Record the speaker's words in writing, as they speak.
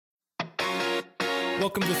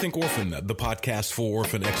Welcome to Think Orphan, the podcast for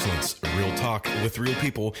orphan excellence. Real talk with real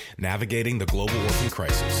people navigating the global orphan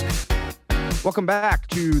crisis. Welcome back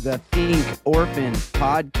to the Think Orphan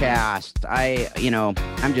podcast.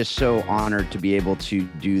 I'm just so honored to be able to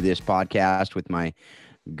do this podcast with my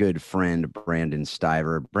good friend, Brandon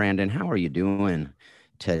Stiver. Brandon, how are you doing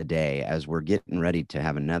today as we're getting ready to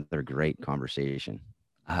have another great conversation?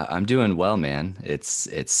 I'm doing well, man. It's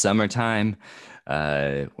summertime.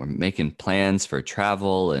 We're making plans for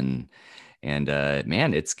travel and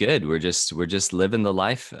man, it's good. We're just living the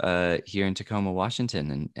life here in Tacoma,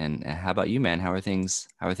 Washington. And how about you, man? How are things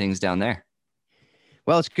down there?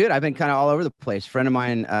 Well, it's good. I've been kind of all over the place. A friend of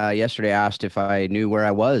mine yesterday asked if I knew where I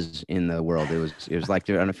was in the world. It was like,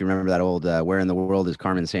 I don't know if you remember that old "Where in the World is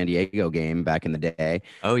Carmen Sandiego" game back in the day.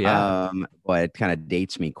 Oh yeah. But it kind of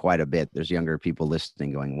dates me quite a bit. There's younger people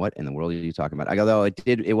listening going, "What in the world are you talking about?" Although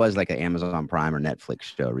it was like an Amazon Prime or Netflix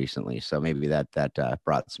show recently, so maybe that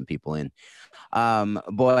brought some people in.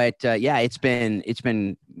 It's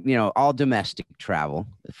been all domestic travel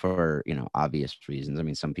for obvious reasons. I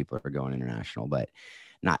mean, some people are going international, but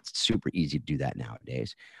not super easy to do that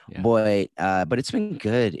nowadays. Yeah. But it's been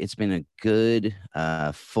good. It's been a good,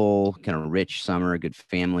 full, kind of rich summer, good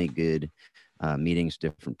family, good meetings,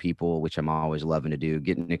 different people, which I'm always loving to do.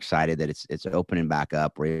 Getting excited that it's opening back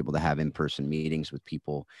up. We're able to have in-person meetings with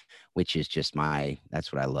people, which is just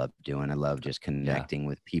that's what I love doing. I love just connecting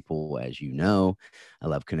with people, as you know. I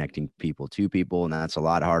love connecting people to people, and that's a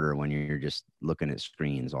lot harder when you're just looking at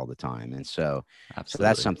screens all the time. And so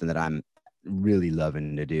that's something that I'm really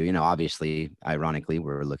loving to do. Obviously, ironically,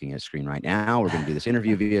 we're looking at a screen right now. We're going to do this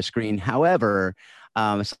interview via screen. However,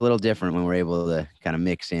 it's a little different when we're able to kind of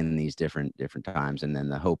mix in these different times. And then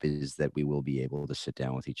the hope is that we will be able to sit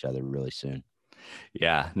down with each other really soon.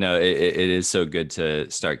 Yeah, no, it is so good to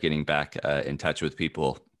start getting back in touch with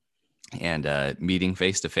people and meeting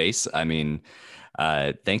face to face. I mean,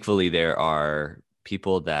 thankfully, there are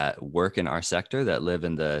people that work in our sector that live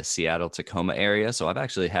in the Seattle, Tacoma area. So I've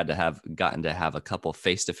actually gotten to have a couple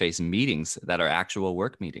face-to-face meetings that are actual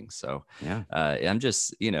work meetings. So yeah, I'm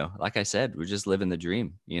just, like I said, we're just living the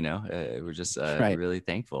dream, we're just really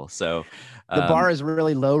thankful. So the bar is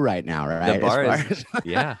really low right now, right? The bar is,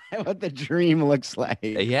 yeah. What the dream looks like.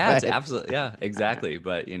 Yeah, it's absolutely. Yeah, exactly.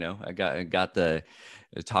 But, I got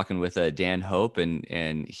talking with Dan Hope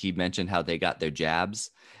and he mentioned how they got their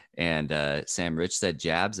jabs. And Sam Rich said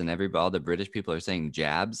jabs, and all the British people are saying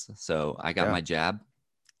jabs. So I got my jab,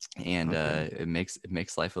 and it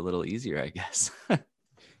makes life a little easier, I guess.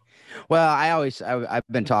 Well, I've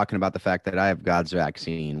been talking about the fact that I have God's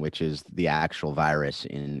vaccine, which is the actual virus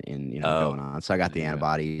in going on. So I got the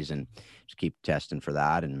antibodies and just keep testing for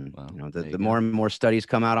that. And the more and more studies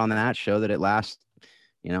come out on that show that it lasts.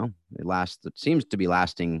 It seems to be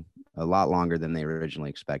lasting a lot longer than they originally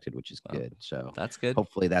expected, which is good. So that's good.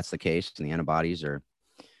 Hopefully that's the case. And the antibodies are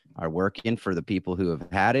working for the people who have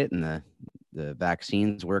had it, and the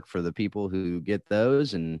vaccines work for the people who get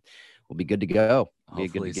those, and we'll be good to go. Be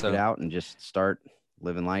good to get out and just start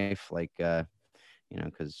living life like,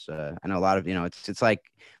 because I know a lot of, it's like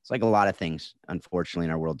a lot of things, unfortunately,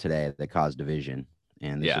 in our world today that cause division.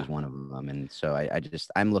 And this is one of them. And so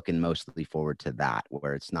I'm looking mostly forward to that,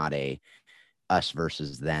 where it's not a us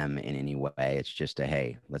versus them in any way. It's just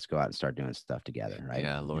hey, let's go out and start doing stuff together. Right.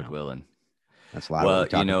 Yeah. Lord willing. That's a lot of what we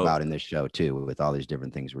talk about in this show too, with all these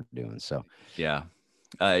different things we're doing. So, yeah.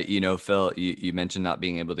 Phil, you mentioned not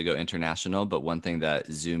being able to go international, but one thing that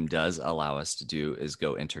Zoom does allow us to do is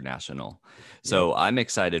go international. So I'm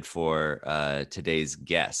excited for today's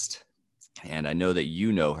guest. And I know that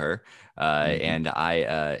you know her, and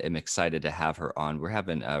I am excited to have her on. We're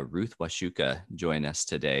having Ruth Wacuka join us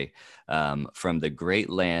today from the great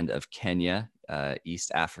land of Kenya,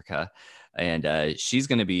 East Africa. And she's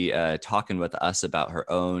going to be talking with us about her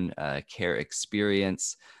own care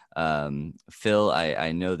experience. Phil,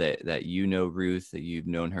 I know that you know Ruth, that you've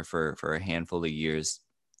known her for a handful of years.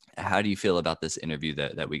 How do you feel about this interview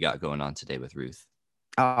that we got going on today with Ruth?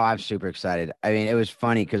 Oh, I'm super excited. I mean, it was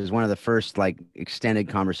funny because one of the first extended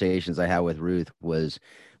conversations I had with Ruth was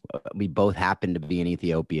we both happened to be in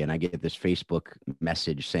Ethiopia, and I get this Facebook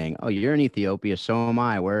message saying, "Oh, you're in Ethiopia. So am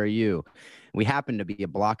I. Where are you?" We happened to be a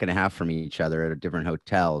block and a half from each other at different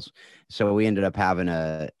hotels. So we ended up having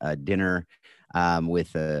a dinner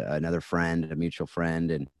with another friend, a mutual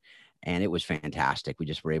friend, and it was fantastic. We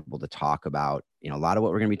just were able to talk about, a lot of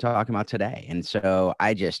what we're going to be talking about today. And so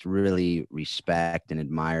I just really respect and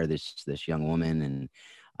admire this young woman.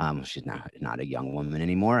 And she's not a young woman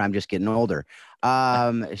anymore. I'm just getting older.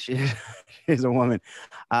 She's a woman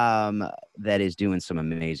that is doing some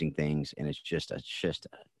amazing things. And it's just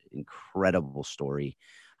incredible story,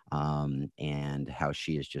 and how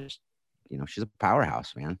she is just, she's a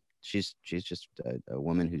powerhouse, man. She's just a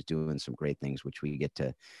woman who's doing some great things, which we get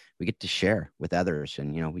to share with others.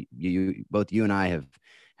 And both you and I have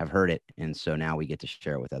heard it, and so now we get to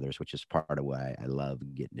share it with others, which is part of why I love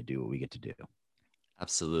getting to do what we get to do.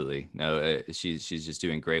 Absolutely. No, she's just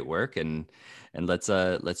doing great work, and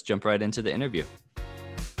let's jump right into the interview.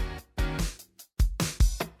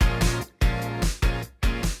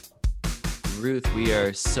 Ruth, we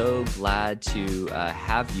are so glad to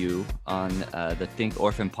have you on the Think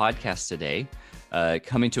Orphan podcast today,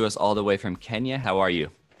 coming to us all the way from Kenya. How are you?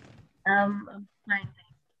 I'm fine.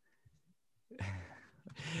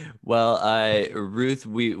 Well, Ruth,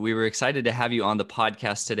 we were excited to have you on the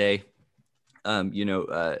podcast today.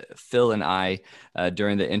 Phil and I,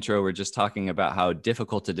 during the intro, were just talking about how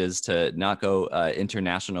difficult it is to not go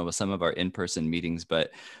international with some of our in-person meetings,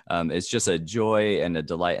 but it's just a joy and a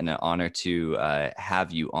delight and an honor to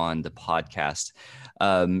have you on the podcast.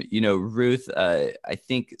 Ruth, I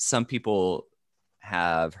think some people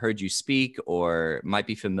have heard you speak or might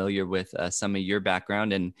be familiar with some of your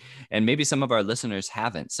background, and maybe some of our listeners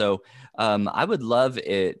haven't. So I would love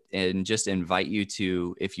it and just invite you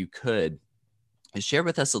to, if you could, share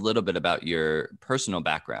with us a little bit about your personal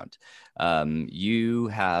background. You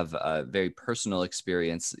have a very personal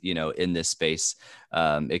experience, in this space,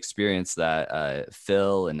 experience that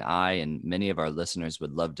Phil and I and many of our listeners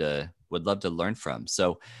would love to learn from.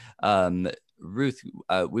 So, Ruth,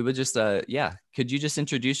 we would just, could you just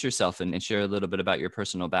introduce yourself and share a little bit about your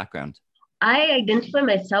personal background? I identify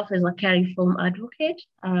myself as a care reform advocate,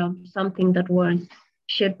 something that was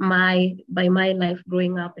shaped by my life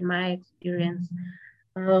growing up and my experience,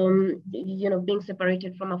 being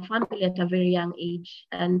separated from a family at a very young age,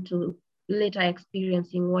 and to later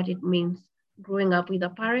experiencing what it means growing up with a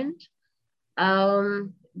parent.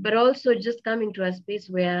 But also just coming to a space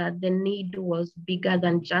where the need was bigger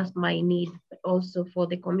than just my need, but also for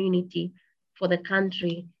the community, for the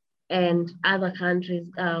country, and other countries,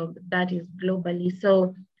 that is globally.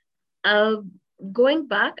 So going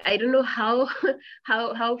back, I don't know how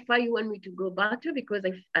far you want me to go back to, because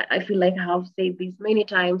I feel like I have said this many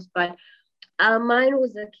times, but mine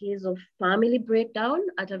was a case of family breakdown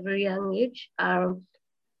at a very young age.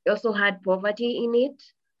 Also had poverty in it,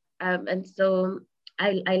 and so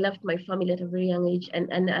I left my family at a very young age, and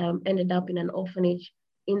ended up in an orphanage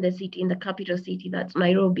in the capital city, that's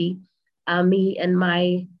Nairobi. Me and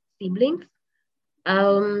my siblings.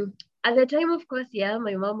 At the time, of course, yeah,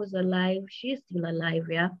 my mom was alive. She's still alive,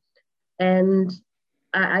 yeah. And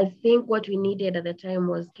I think what we needed at the time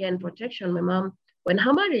was care and protection. My mom, when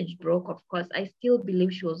her marriage broke, of course, I still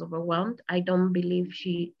believe she was overwhelmed. I don't believe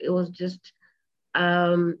it was just,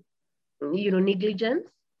 negligence.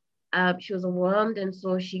 She was overwhelmed, and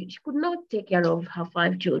so she could not take care of her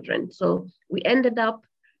 5 children. So we ended up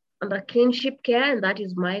under kinship care, and that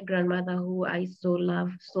is my grandmother, who I so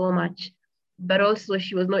love so much. But also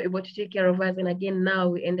she was not able to take care of us. And again, now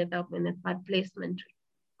we ended up in a third placement,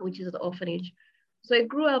 which is the orphanage. So I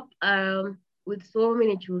grew up with so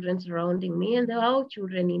many children surrounding me, and they're all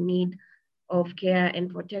children in need of care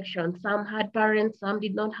and protection. Some had parents, some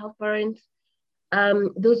did not have parents.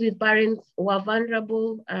 Those with parents were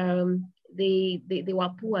vulnerable. They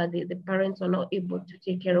were poor. The parents were not able to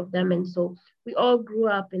take care of them. And so we all grew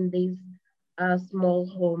up in this small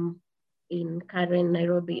home in Karen,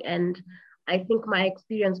 Nairobi. And I think my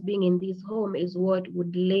experience being in this home is what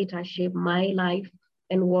would later shape my life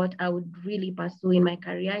and what I would really pursue in my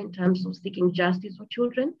career in terms of seeking justice for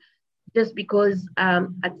children, just because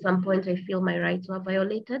at some point I feel my rights were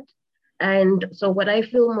violated. And so what I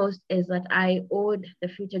feel most is that I owed the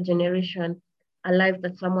future generation a life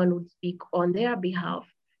that someone would speak on their behalf.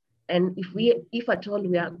 And if at all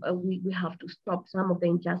we have to stop some of the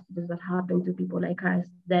injustices that happen to people like us,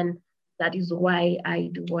 then that is why I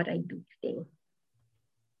do what I do today.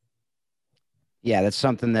 Yeah, that's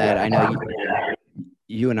something that I know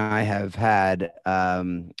you and I have had a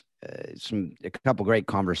couple great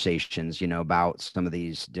conversations, about some of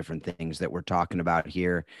these different things that we're talking about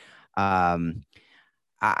here. I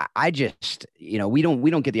just, we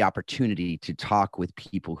don't get the opportunity to talk with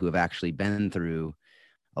people who have actually been through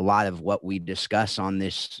a lot of what we discuss on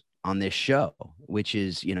this show, which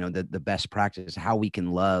is, the best practice, how we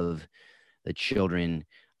can love the children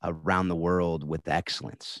around the world with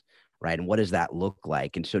excellence, right? And what does that look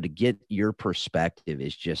like? And so to get your perspective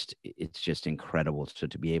it's just incredible. So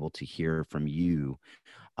to be able to hear from you,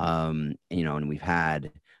 and we've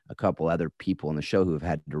had a couple other people on the show who have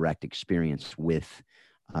had direct experience with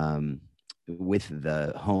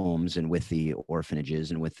the homes and with the orphanages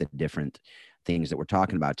and with the different things that we're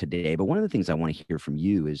talking about today. But one of the things I want to hear from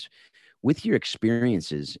you is, with your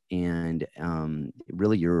experiences and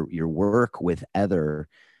really your work with other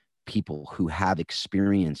people who have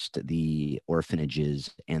experienced the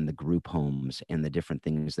orphanages and the group homes and the different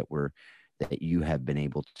things that you have been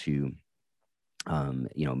able to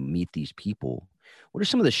meet these people. What are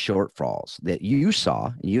some of the shortfalls that you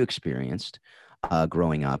saw and you experienced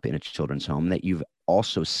growing up in a children's home that you've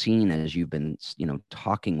also seen as you've been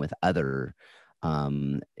talking with other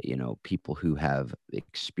people who have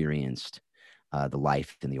experienced the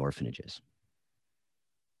life in the orphanages?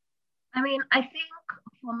 I mean, I think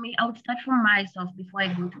for me, I would start from myself before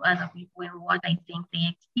I go to other people and what I think they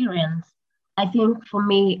experience. I think for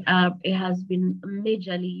me, it has been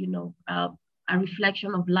majorly, a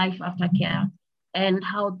reflection of life after care and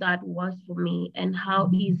how that was for me and how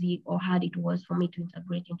easy or hard it was for me to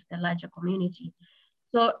integrate into the larger community.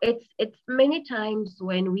 So it's many times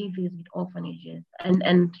when we visit orphanages,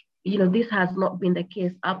 and this has not been the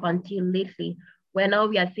case up until lately, where now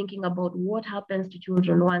we are thinking about what happens to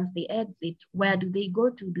children once they exit. Where do they go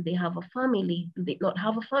to? Do they have a family? Do they not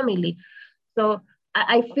have a family? So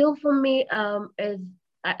I feel for me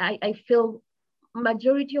I feel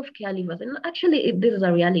majority of caregivers, and actually this is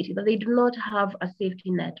a reality, that they do not have a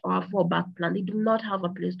safety net or a fallback plan. They do not have a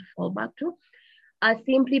place to fall back to.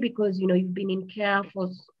 Simply because you've been in care for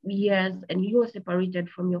years and you are separated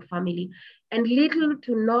from your family, and little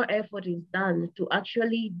to no effort is done to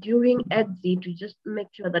actually during exit to just make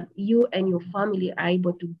sure that you and your family are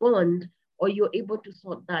able to bond, or you're able to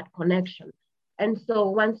sort that connection. And so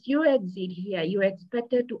once you exit here, you're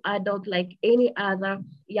expected to adult like any other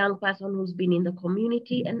young person who's been in the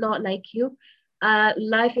community and not like you.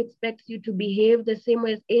 Life expects you to behave the same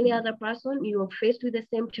way as any other person. You are faced with the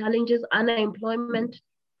same challenges, unemployment.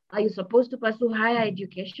 Are you supposed to pursue higher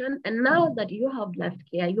education? And now that you have left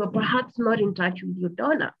care, you are perhaps not in touch with your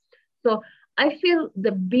donor. So I feel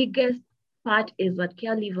the biggest part is that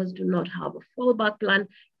caregivers do not have a fallback plan.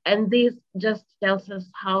 And this just tells us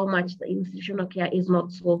how much the institutional care is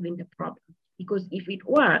not solving the problem. Because if it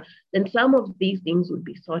were, then some of these things would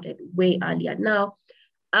be sorted way earlier. Now,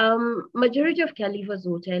 majority of caregivers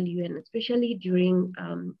will tell you, and especially during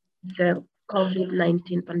the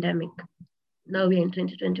COVID-19 pandemic, now we're in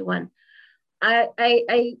 2021, I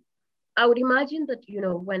would imagine that,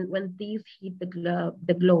 when these hit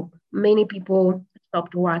the globe, many people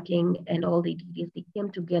stopped working, and all they did is they came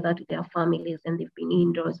together to their families and they've been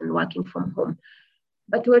indoors and working from home.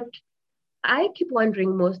 But what I keep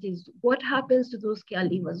wondering most is what happens to those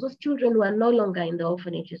caregivers, those children who are no longer in the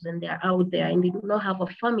orphanages and they're out there and they do not have a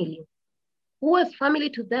family. Who was family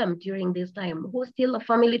to them during this time? Who's still a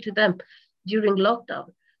family to them during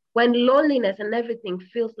lockdown? When loneliness and everything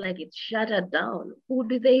feels like it's shuttered down, who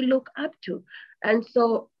do they look up to? And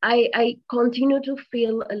so I continue to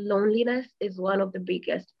feel loneliness is one of the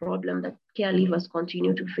biggest problems that caregivers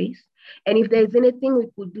continue to face. And if there's anything we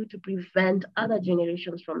could do to prevent other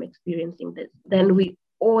generations from experiencing this, then we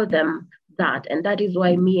owe them that. And that is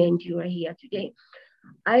why me and you are here today.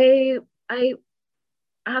 I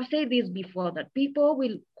have said this before, that people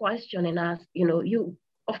will question and ask,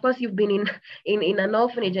 of course, you've been in an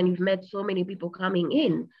orphanage and you've met so many people coming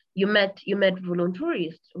in. You met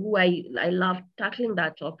voluntarists who I love tackling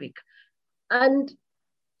that topic. And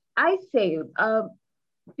I say,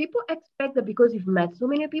 people expect that because you've met so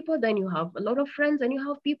many people, then you have a lot of friends and you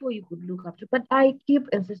have people you could look up to. But I keep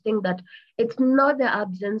insisting that it's not the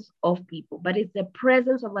absence of people, but it's the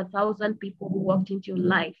presence of 1,000 people who walked into your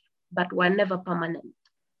life, but were never permanent.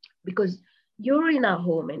 Because you're in a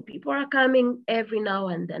home and people are coming every now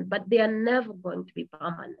and then, but they are never going to be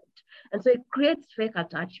permanent. And so it creates fake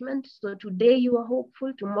attachment. So today you are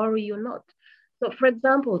hopeful, tomorrow you're not. So for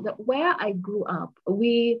example, where I grew up,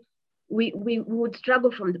 we would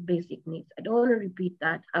struggle from the basic needs. I don't want to repeat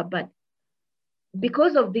that, but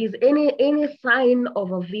because of this, any sign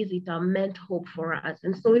of a visitor meant hope for us.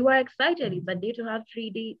 And so we were excited. It's a day to have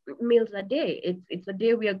 3 meals a day. It's a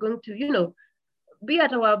day we are going to, be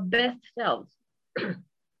at our best selves.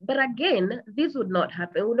 But again, this would not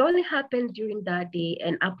happen. It would only happen during that day,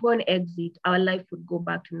 and upon exit, our life would go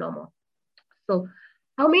back to normal. So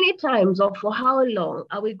how many times or for how long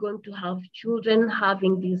are we going to have children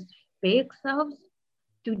having these fake selves?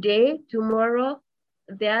 Today, tomorrow,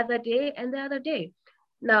 the other day, and the other day.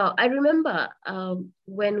 Now, I remember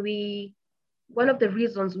one of the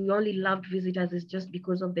reasons we only loved visitors is just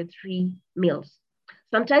because of the 3 meals.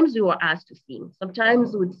 Sometimes we were asked to sing.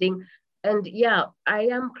 Sometimes we would sing. And yeah, I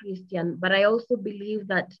am Christian, but I also believe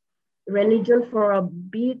that religion for a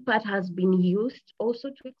big part has been used also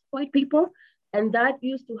to exploit people. And that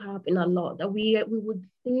used to happen a lot, that we would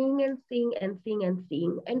sing and sing and sing and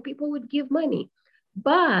sing, and people would give money.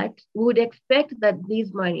 But we would expect that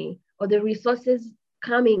this money or the resources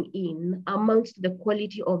coming in amongst the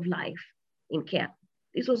quality of life in care.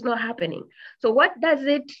 This was not happening. So what does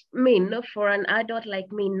it mean for an adult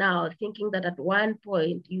like me now, thinking that at one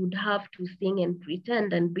point you'd have to sing and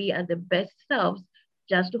pretend and be at the best selves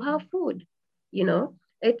just to have food, you know?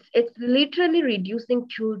 It's literally reducing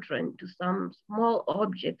children to some small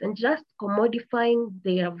object and just commodifying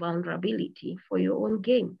their vulnerability for your own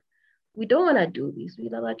gain. We don't want to do this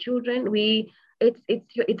with our children.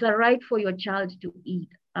 It's a right for your child to eat.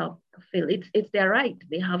 Phil, it's their right.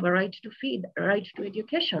 They have a right to feed, a right to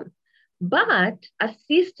education. But a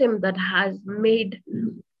system that has made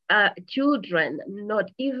children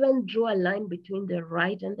not even draw a line between their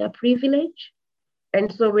right and their privilege. And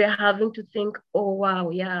so we're having to think, oh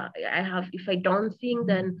wow, yeah, if I don't sing,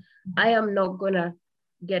 then I am not gonna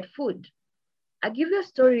get food. I'll give you a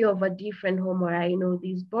story of a different home where I know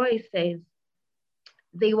these boys says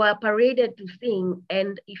they were paraded to sing,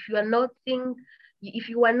 and if you are not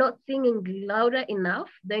singing louder enough,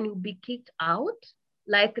 then you'll be kicked out.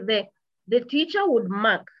 Like the teacher would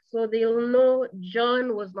mark, so they'll know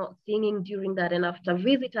John was not singing during that, and after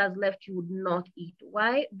visitors left, you would not eat.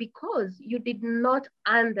 Why? Because you did not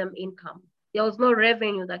earn them income. There was no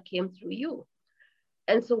revenue that came through you.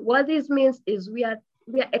 And so what this means is we are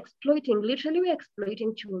exploiting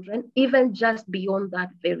children even just beyond that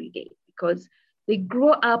very day, because they grow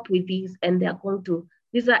up with these and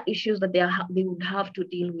these are issues that they would have to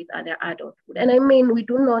deal with at their adulthood. And I mean, we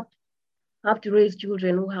do not have to raise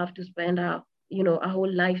children who have to spend a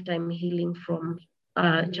whole lifetime healing from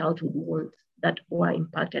childhood wounds that were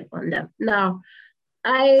impacted on them. Now,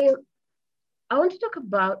 I want to talk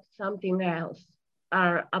about something else,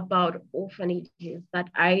 about orphanages, that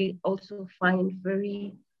I also find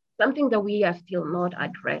something that we are still not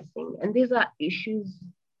addressing. And these are issues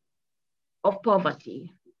of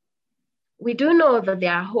poverty. We do know that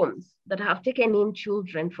there are homes that have taken in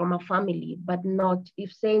children from a family, but not,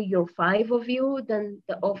 if say you're 5 of you, then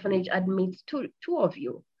the orphanage admits two of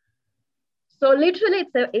you. So literally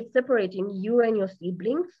it's separating you and your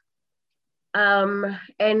siblings. And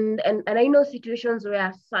I know situations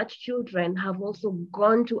where such children have also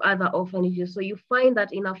gone to other orphanages. So you find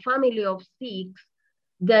that in a family of 6,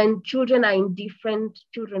 then children are in different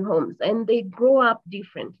children homes and they grow up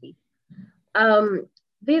differently.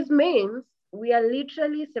 This means we are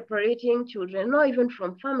literally separating children, not even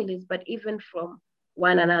from families, but even from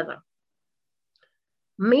one another.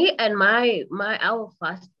 Me and our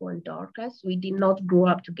firstborn Dorcas, we did not grow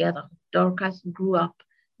up together. Dorcas grew up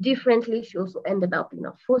differently. She also ended up in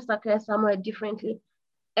a foster care somewhere differently.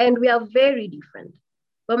 And we are very different.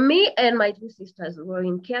 But me and my 2 sisters were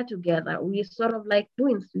in care together. We sort of like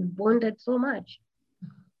twins. We bonded so much.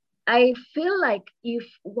 I feel like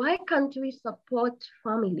why can't we support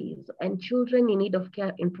families and children in need of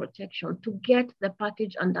care and protection to get the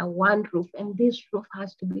package under one roof? And this roof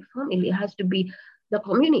has to be family, it has to be the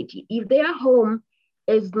community. If their home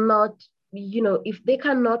is not, if they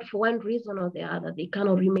cannot, for one reason or the other, they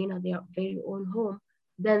cannot remain at their very own home,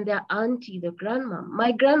 then their auntie, the grandma,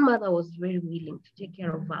 my grandmother was very willing to take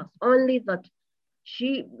care of us, only that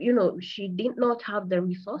she did not have the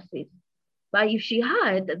resources. But if she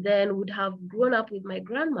had, then would have grown up with my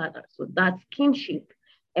grandmother. So that's kinship.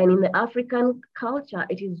 And in the African culture,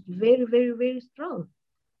 it is very, very, very strong.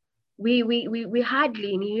 We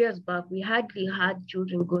hardly, in years back, we hardly had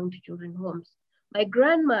children going to children's homes. My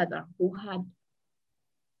grandmother, who had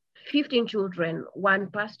 15 children,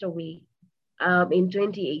 one passed away in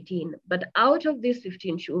 2018. But out of these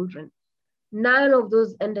 15 children, none of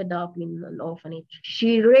those ended up in an orphanage.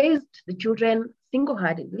 She raised the children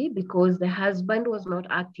single-handedly because the husband was not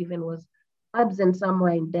active and was absent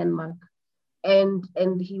somewhere in Denmark. And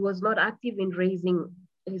he was not active in raising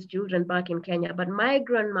his children back in Kenya. But my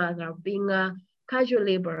grandmother, being a casual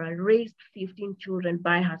laborer, raised 15 children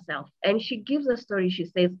by herself. And she gives a story. She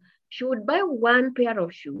says she would buy one pair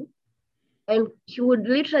of shoes, and she would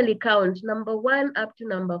literally count number 1 up to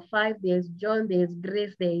number 5. There's John, there's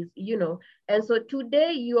Grace, there's, And so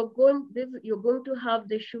today you're going to have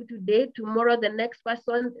the shoe today, tomorrow the next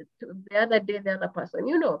person, the other day the other person,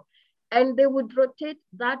 And they would rotate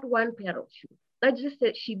that one pair of shoes. That just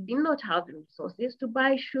said she did not have the resources to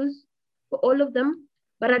buy shoes for all of them,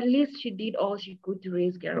 but at least she did all she could to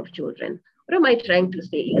raise care of children. What am I trying to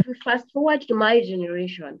say? If we fast forward to my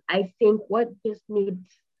generation, I think what just needs,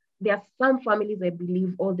 there are some families, I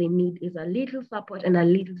believe, all they need is a little support and a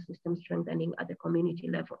little system strengthening at the community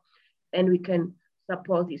level. And we can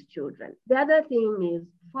support these children. The other thing is,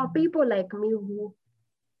 for people like me who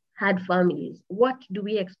had families, what do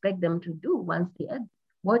we expect them to do once they exit?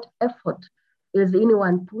 What effort is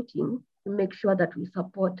anyone putting to make sure that we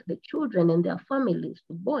support the children and their families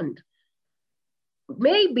to bond?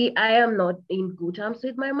 Maybe I am not in good terms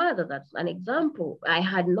with my mother. That's an example. I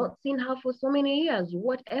had not seen her for so many years.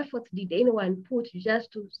 What efforts did anyone put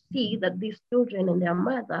just to see that these children and their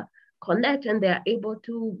mother connect and they're able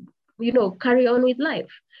to, carry on with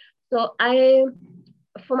life? So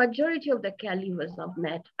for majority of the caregivers I've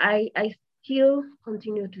met, I still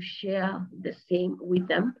continue to share the same with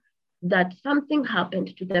them, that something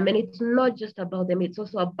happened to them. And it's not just about them, it's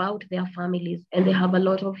also about their families. And they have a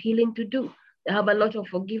lot of healing to do. They have a lot of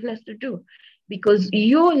forgiveness to do, because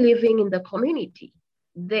you're living in the community.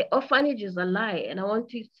 The orphanage is a lie. And I want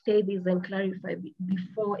to say this and clarify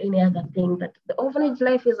before any other thing, that the orphanage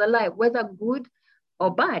life is a lie, whether good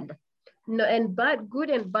or bad. No, and bad,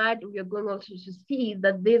 good and bad, we are going also to see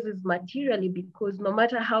that this is materially, because no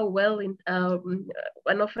matter how well an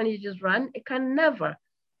orphanage is run, it can never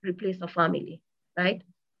replace a family, right?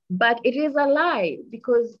 But it is a lie,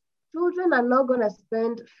 because children are not going to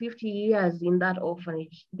spend 50 years in that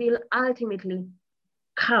orphanage. They'll ultimately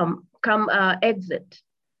exit.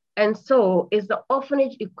 And so is the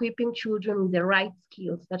orphanage equipping children with the right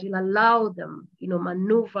skills that will allow them,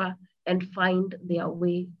 maneuver and find their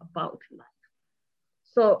way about life.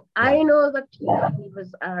 So I know that caregivers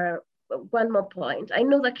are, one more point, I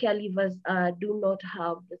know that caregivers do not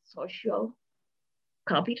have the social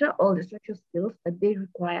capital or the social skills that they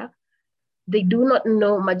require. They do not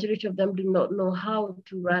know, majority of them do not know how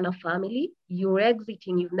to run a family. You're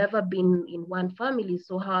exiting, you've never been in one family,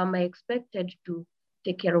 so how am I expected to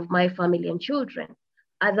take care of my family and children?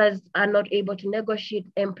 Others are not able to negotiate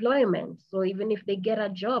employment. So even if they get a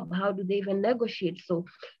job, how do they even negotiate? So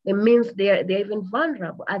it means they're even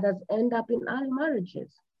vulnerable. Others end up in early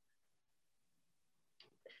marriages.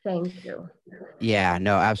 Thank you. Yeah,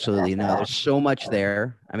 no, absolutely. No, there's so much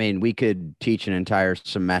there. I mean, we could teach an entire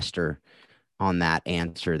semester on that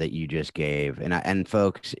answer that you just gave. And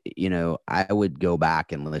folks, I would go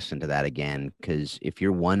back and listen to that again, because if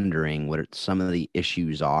you're wondering what some of the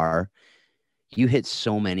issues are, you hit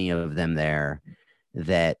so many of them there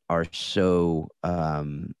that are so,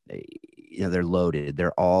 they're loaded.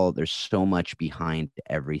 There's so much behind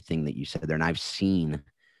everything that you said there. And I've seen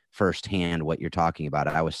firsthand what you're talking about.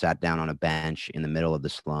 I was sat down on a bench in the middle of the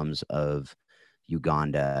slums of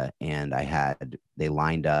Uganda, and they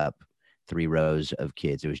lined up 3 rows of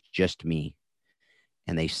kids. It was just me.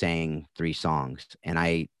 And they sang 3 songs.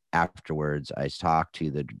 And afterwards, I talked to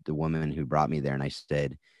the woman who brought me there, and I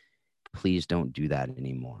said, please don't do that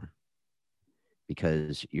anymore,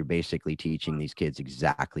 because you're basically teaching these kids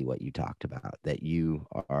exactly what you talked about, that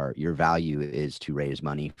your value is to raise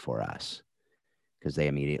money for us, because they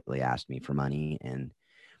immediately asked me for money. And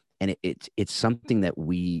it's something that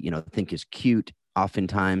we, think is cute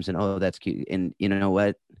oftentimes. And, oh, that's cute. And you know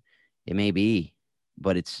what? It may be,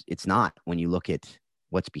 but it's not when you look at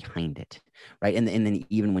what's behind it. Right. And then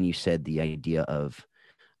even when you said the idea of,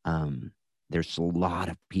 there's a lot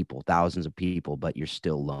of people, thousands of people, but you're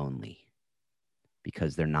still lonely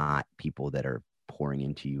because they're not people that are pouring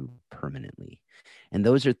into you permanently. And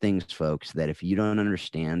those are things, folks, that if you don't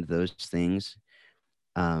understand those things,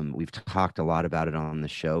 we've talked a lot about it on the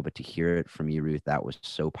show, but to hear it from you, Ruth, that was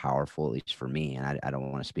so powerful, at least for me. And I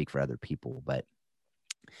don't want to speak for other people, but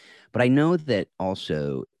I know that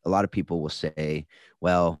also a lot of people will say,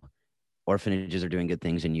 well, orphanages are doing good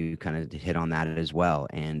things, and you kind of hit on that as well.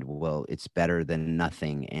 And, well, it's better than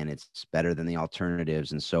nothing, and it's better than the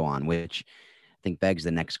alternatives and so on, which I think begs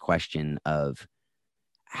the next question of,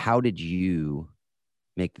 how did you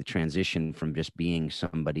make the transition from just being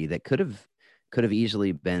somebody that could have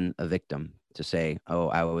easily been a victim, to say, oh,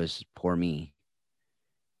 I was poor me,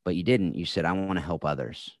 but you didn't. You said, I want to help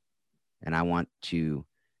others, and I want to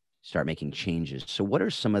start making changes. So what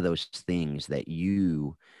are some of those things that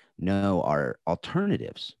you know are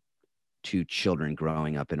alternatives to children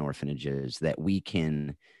growing up in orphanages that we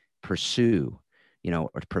can pursue,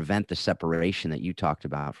 or to prevent the separation that you talked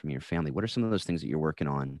about from your family? What are some of those things that you're working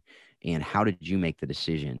on, and how did you make the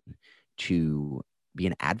decision to be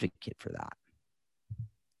an advocate for that?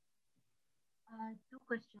 2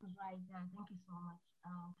 questions right there. Thank you so much.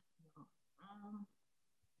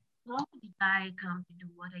 How did I come to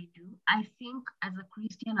do what I do? I think as a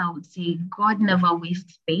Christian, I would say God never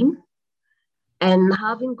wastes pain. And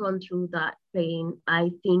having gone through that pain,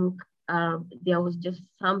 I think there was just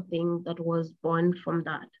something that was born from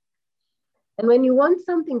that. And when you want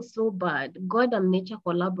something so bad, God and nature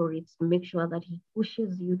collaborates to make sure that he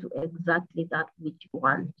pushes you to exactly that which you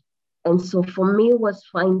want. And so for me was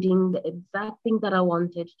finding the exact thing that I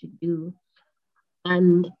wanted to do,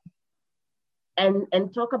 and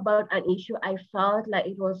talk about an issue. I felt like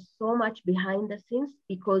it was so much behind the scenes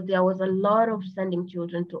because there was a lot of sending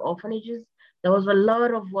children to orphanages. There was a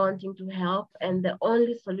lot of wanting to help, and the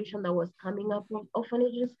only solution that was coming up was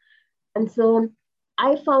orphanages. And so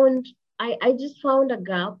I found, I just found a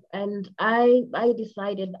gap, and I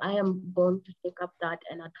decided I am going to take up that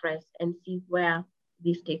and address and see where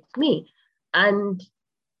this takes me. And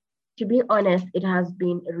to be honest, it has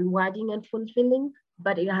been rewarding and fulfilling,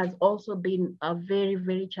 but it has also been a very,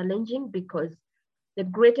 very challenging because the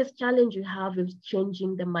greatest challenge you have is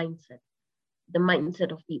changing the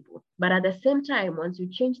mindset of people. But at the same time, once you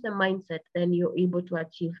change the mindset, then you're able to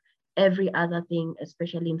achieve every other thing,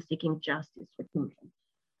 especially in seeking justice for children.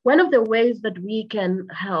 One of the ways that we can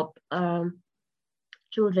help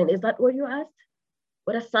children, is that what you asked?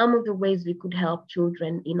 What are some of the ways we could help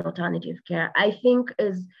children in alternative care? I think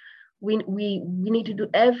is we need to do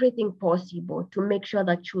everything possible to make sure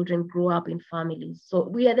that children grow up in families.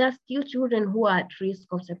 So there are still children who are at risk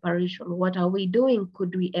of separation. What are we doing?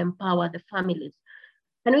 Could we empower the families?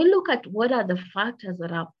 And we look at what are the factors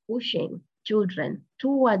that are pushing children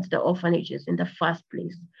towards the orphanages in the first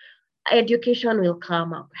place. Education will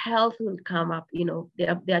come up, health will come up.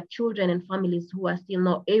 There are children and families who are still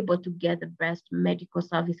not able to get the best medical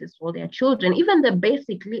services for their children, even the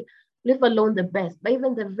basic, leave alone the best, but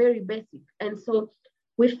even the very basic. And so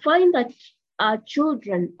we find that our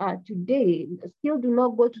children today still do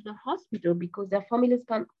not go to the hospital because their families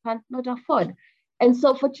cannot afford. And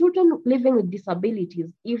so for children living with disabilities,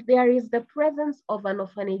 if there is the presence of an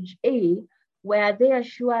orphanage A, where they are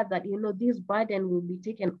sure that, this burden will be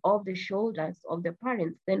taken off the shoulders of the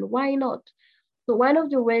parents, then why not? So one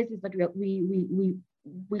of the ways is that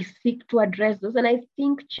we seek to address those. And I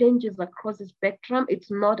think changes across the spectrum.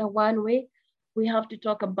 It's not a one way. We have to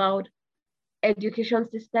talk about education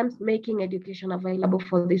systems, making education available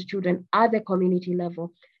for these children at the community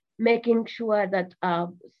level, making sure that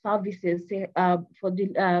services for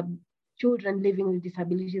the children living with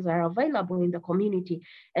disabilities are available in the community,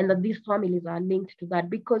 and that these families are linked to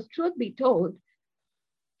that. Because truth be told,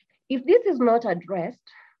 if this is not addressed,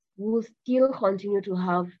 we'll still continue to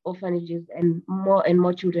have orphanages and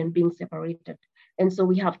more children being separated. And so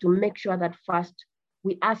we have to make sure that first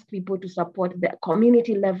we ask people to support the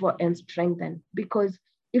community level and strengthen. Because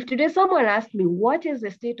if today someone asked me, what is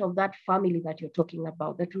the state of that family that you're talking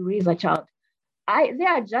about, that will raise a child? They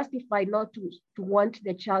are justified not to want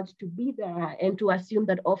the child to be there and to assume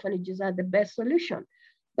that orphanages are the best solution.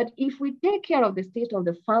 But if we take care of the state of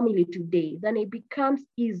the family today, then it becomes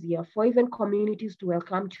easier for even communities to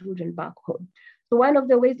welcome children back home. So one of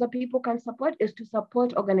the ways that people can support is to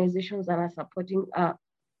support organizations that are supporting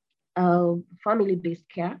family-based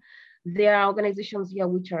care. There are organizations here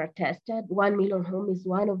which are attested. 1 Million Home is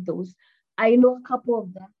one of those. I know a couple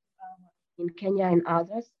of them in Kenya and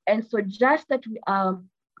others. And so just that we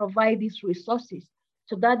provide these resources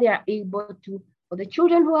so that they are able to, for the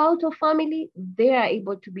children who are out of family, they are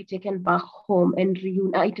able to be taken back home and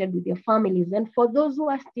reunited with their families. And for those who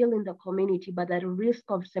are still in the community, but at risk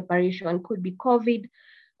of separation, could be COVID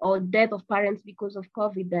or death of parents because of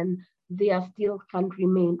COVID, then they are still can't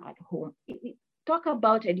remain at home. Talk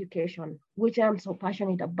about education, which I'm so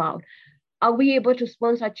passionate about. Are we able to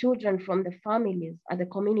sponsor children from the families at the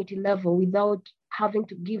community level without having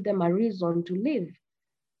to give them a reason to live?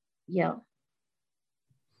 Yeah.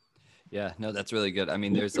 Yeah, no, that's really good. I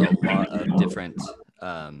mean, there's a lot of different,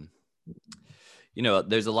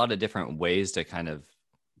 there's a lot of different ways to kind of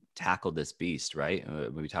tackle this beast, right?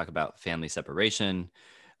 When we talk about family separation,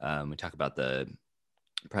 we talk about the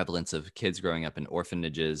prevalence of kids growing up in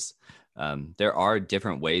orphanages. There are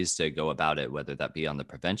different ways to go about it, whether that be on the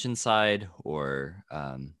prevention side or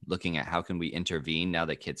looking at how can we intervene now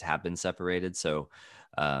that kids have been separated. So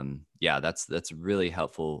that's really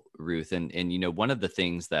helpful, Ruth. And one of the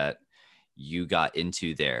things that you got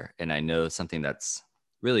into there, and I know something that's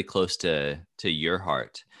really close to your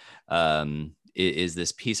heart, is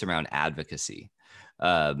this piece around advocacy.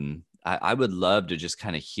 I would love to just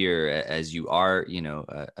kind of hear, as you are,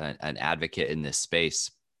 an advocate in this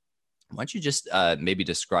space. Why don't you just maybe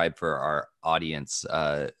describe for our audience,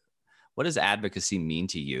 what does advocacy mean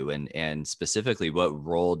to you? And specifically, what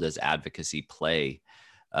role does advocacy play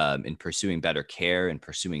in pursuing better care and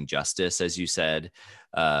pursuing justice, as you said,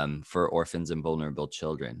 for orphans and vulnerable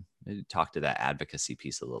children? Maybe talk to that advocacy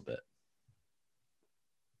piece a little bit.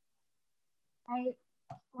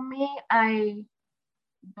 For me, I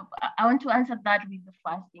I want to answer that with the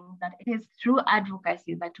first thing, that it is through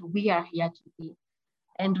advocacy that we are here today.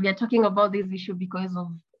 And we are talking about this issue because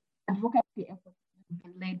of advocacy efforts that have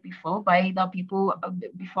been laid before by either people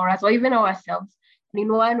before us or even ourselves. And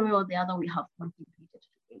in one way or the other, we have contributed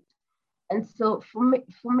to it. And so for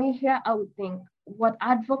me here, I would think what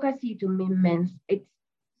advocacy to me means, it's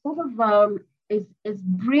sort of is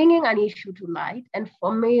bringing an issue to light. And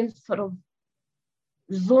for me, it's sort of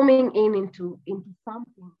zooming into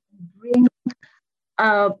something, bring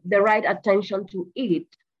the right attention to it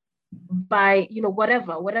by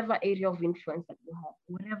whatever area of influence that you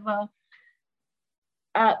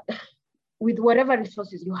have, with whatever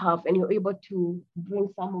resources you have, and you're able to bring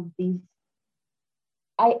some of these.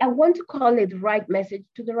 I want to call it right message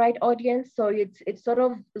to the right audience. So it's sort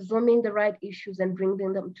of zooming the right issues and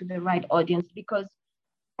bringing them to the right audience, because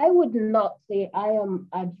I would not say I am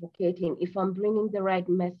advocating if I'm bringing the right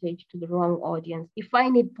message to the wrong audience. If I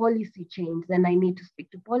need policy change, then I need to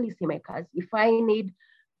speak to policymakers. If I need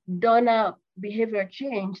donor behavior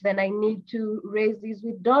change, then I need to raise these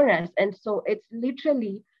with donors. And so it's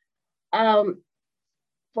literally,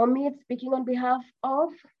 for me, it's speaking on behalf of,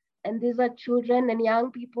 and these are children and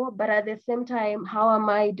young people, but at the same time, how am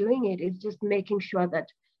I doing it? It's just making sure that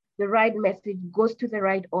the right message goes to the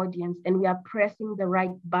right audience and we are pressing the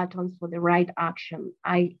right buttons for the right action.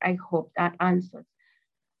 I hope that answers.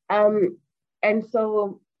 And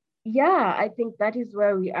so, yeah, I think that is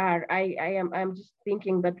where we are. I'm just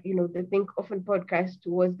thinking that, the Think Often podcast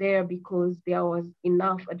was there because there was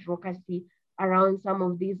enough advocacy around some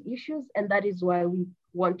of these issues. And that is why we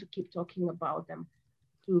want to keep talking about them,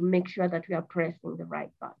 to make sure that we are pressing the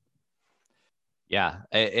right button. Yeah.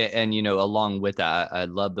 And, along with that, I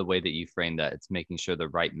love the way that you frame that. It's making sure the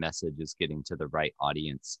right message is getting to the right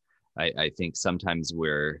audience. I think sometimes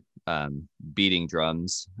we're beating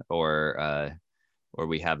drums, or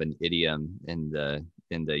we have an idiom in the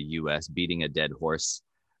US, beating a dead horse.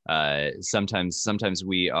 Sometimes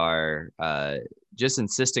we are just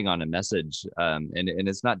insisting on a message, and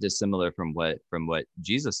it's not dissimilar from what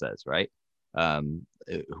Jesus says, right?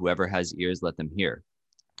 Whoever has ears, let them hear.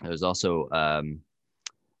 There's also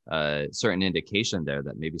a certain indication there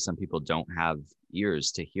that maybe some people don't have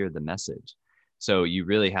ears to hear the message. So you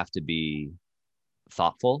really have to be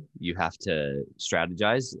thoughtful. You have to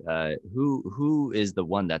strategize. Who is the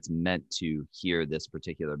one that's meant to hear this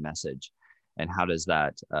particular message, and how does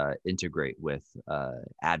that integrate with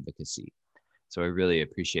advocacy? So I really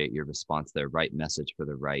appreciate your response there. Right message for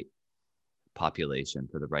the right population,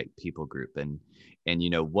 for the right people group. And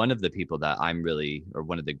one of the people that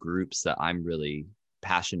one of the groups that I'm really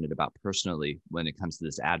passionate about personally when it comes to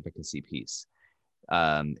this advocacy piece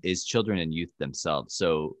is children and youth themselves.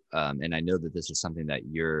 So, and I know that this is something that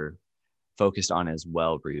you're focused on as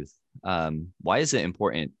well, Ruth. Why is it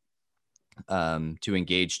important to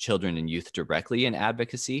engage children and youth directly in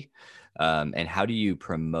advocacy? And how do you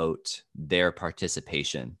promote their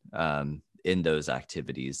participation in those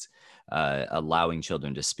activities, allowing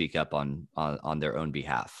children to speak up on their own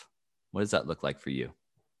behalf? What does that look like for you?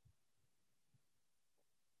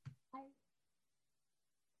 I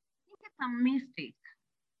think it's a mistake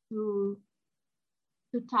to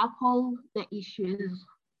tackle the issues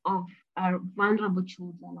of our vulnerable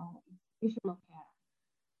children or institutional care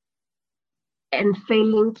and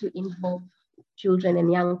failing to involve children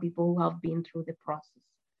and young people who have been through the process.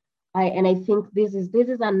 And I think this is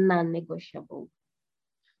a non-negotiable.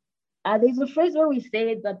 There's a phrase where we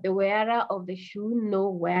say that the wearer of the shoe know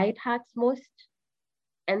where it hurts most.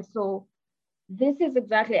 And so this is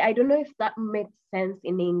exactly, I don't know if that makes sense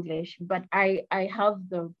in English, but I have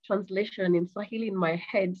the translation in Swahili in my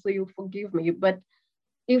head, so you forgive me. But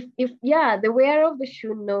if the wearer of the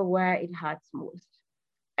shoe know where it hurts most.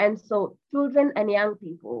 And so children and young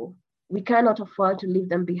people, we cannot afford to leave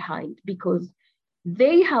them behind because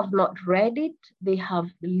they have not read it, they have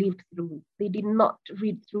lived through it. They did not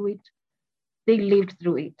read through it, they lived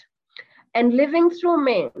through it. And living through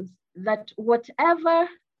means that whatever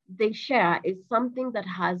they share is something that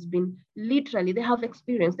has been literally, they have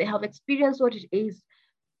experienced what it is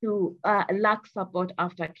to lack support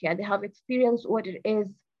after care. They have experienced what it is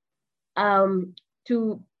to,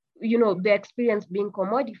 the experience being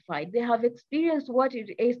commodified. They have experienced what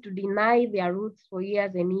it is to deny their roots for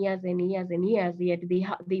years and years and years and years, yet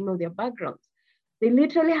they know their backgrounds. They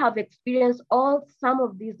literally have experienced some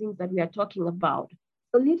of these things that we are talking about.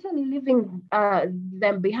 So literally leaving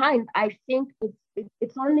them behind, I think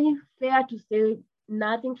it's only fair to say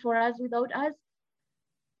nothing for us without us.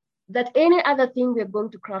 That any other thing we're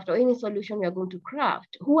going to craft or any solution we're going to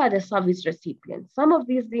craft, who are the service recipients? Some of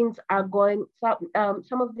these things are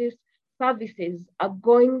some of these services are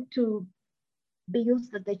going to be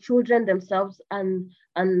used at the children themselves and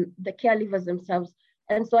the caregivers themselves.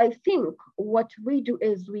 And so I think what we do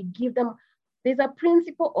is we give them, there's a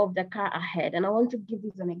principle of the car ahead. And I want to give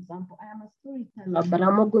this an example. I am a storyteller, but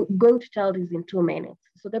I'm not going to tell this in 2 minutes.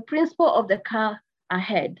 So the principle of the car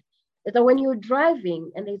ahead is that when you're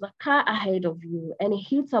driving and there's a car ahead of you and it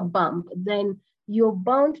hits a bump, then you're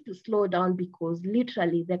bound to slow down because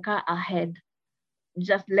literally the car ahead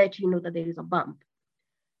just let you know that there is a bump.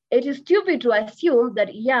 It is stupid to assume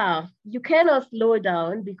that, yeah, you cannot slow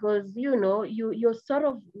down because, you know, you sort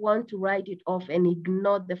of want to write it off and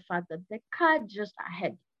ignore the fact that the car just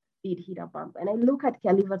ahead did hit a bump. And I look at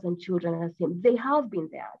caregivers and children and I say, they have been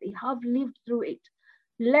there. They have lived through it.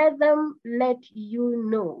 Let them let you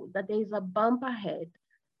know that there is a bump ahead,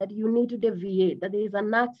 that you need to deviate, that there is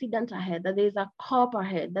an accident ahead, that there is a cop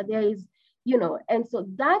ahead, that there is, you know, and so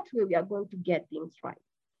that way we are going to get things right.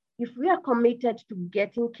 If we are committed to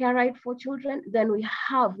getting care right for children, then we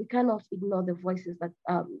cannot ignore the voices that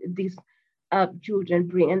these children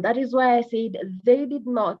bring. And that is why I said they did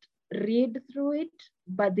not read through it,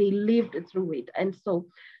 but they lived through it. And so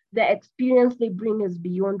the experience they bring is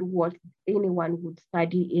beyond what anyone would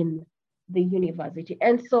study in the university.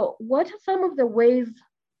 And so what are some of the ways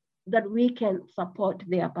that we can support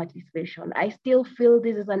their participation? I still feel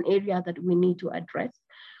this is an area that we need to address.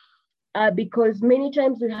 Because many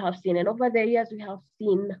times we have seen, and over the years we have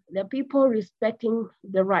seen the people respecting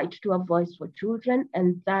the right to a voice for children,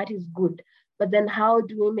 and that is good. But then how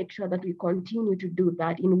do we make sure that we continue to do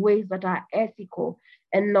that in ways that are ethical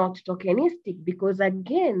and not tokenistic? Because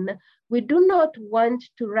again, we do not want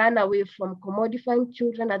to run away from commodifying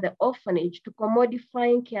children at the orphanage to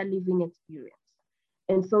commodifying care living experience.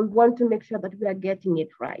 And so we want to make sure that we are getting it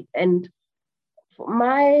right. And from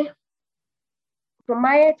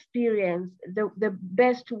my experience, the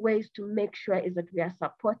best ways to make sure is that we are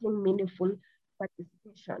supporting meaningful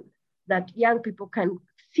participation, that young people can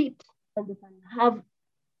sit and they can have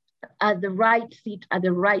at the right seat, at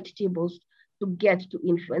the right tables to get to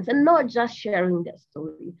influence, and not just sharing their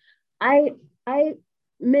story. I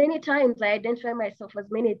many times I identify myself as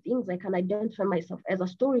many things. I can identify myself as a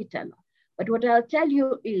storyteller. But what I'll tell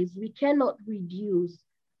you is we cannot reduce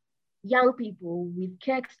young people with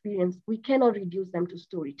care experience, we cannot reduce them to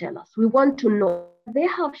storytellers. We want to know they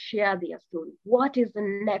have shared their story. What is the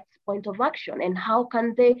next point of action, and how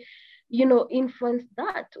can they, you know, influence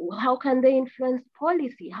that? How can they influence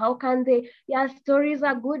policy? How can they? Yeah, stories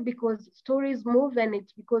are good because stories move, and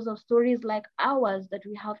it's because of stories like ours that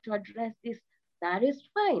we have to address this. That is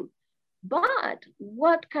fine. But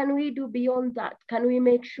what can we do beyond that? Can we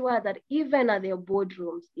make sure that even at their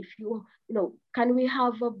boardrooms, if you know, can we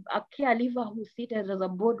have a caregiver who sits as a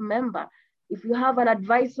board member? If you have an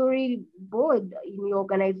advisory board in your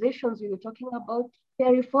organizations, you're talking about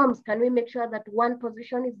care reforms, can we make sure that one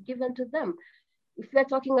position is given to them? If we're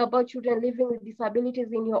talking about children living with disabilities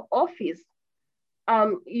in your office,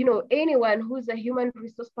 you know, anyone who's a human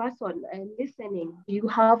resource person and listening, you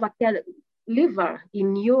have a care liver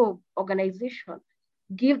in your organization,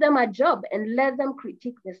 give them a job and let them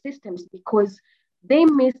critique the systems, because they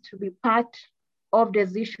missed to be part of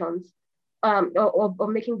decisions or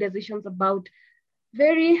making decisions about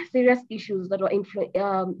very serious issues that were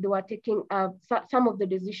they were taking some of the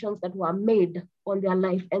decisions that were made on their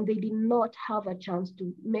life, and they did not have a chance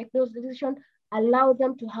to make those decisions. Allow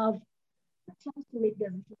them to have a chance to make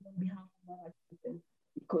decisions on behalf of our children,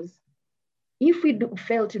 because if we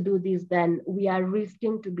fail to do this, then we are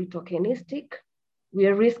risking to be tokenistic. We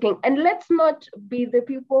are risking, and let's not be the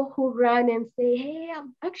people who run and say, hey,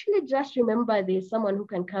 actually just remember there's someone who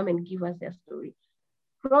can come and give us their story.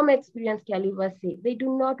 From experience, caregivers say they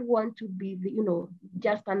do not want to be, you know,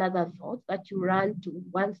 just another thought that you run to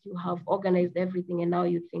once you have organized everything and now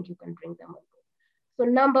you think you can bring them on board. So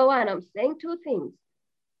number one, I'm saying two things.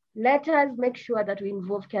 Let us make sure that we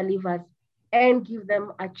involve caregivers and give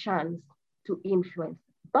them a chance to influence.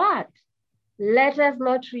 But let us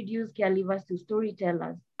not reduce caregivers to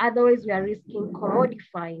storytellers. Otherwise, we are risking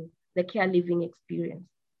commodifying the care living experience.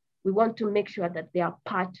 We want to make sure that they are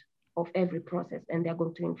part of every process and they're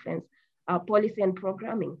going to influence our policy and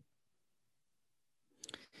programming.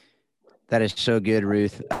 That is so good,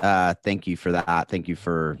 Ruth. Thank you for that. Thank you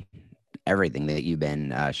for everything that you've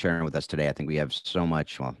been sharing with us today. I think we have so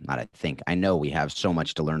much, well, not I think, I know we have so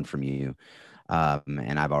much to learn from you.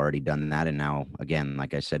 And I've already done that. And now, again,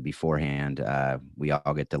 like I said beforehand, we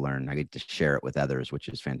all get to learn. I get to share it with others, which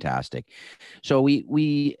is fantastic. So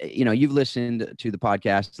we, you know, you've listened to the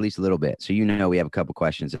podcast at least a little bit. So, you know, we have a couple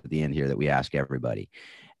questions at the end here that we ask everybody.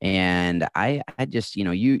 And I just,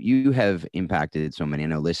 you have impacted so many. I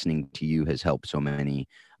know listening to you has helped so many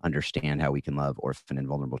understand how we can love orphan and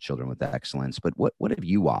vulnerable children with excellence. But what have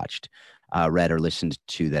you watched, read, or listened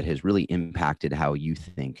to that has really impacted how you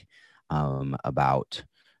think about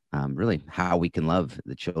really how we can love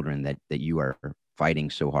the children that you are fighting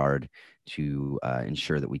so hard to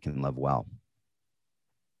ensure that we can love well?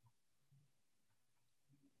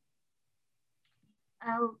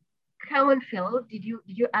 Come on, Phil. Did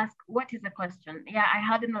you ask what is the question? Yeah, I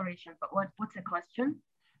had a narration, but what's the question?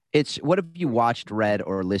 It's what have you watched, read,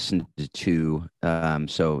 or listened to?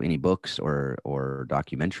 So any books or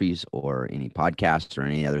documentaries or any podcasts or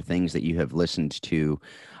any other things that you have listened to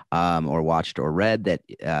or watched or read that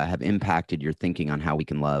have impacted your thinking on how we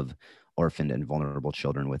can love orphaned and vulnerable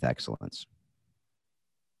children with excellence?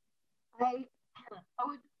 I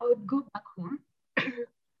would go back home.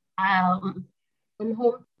 And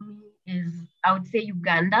home to me is, I would say,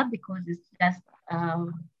 Uganda, because it's just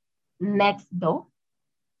next door.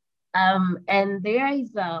 And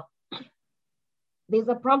there's a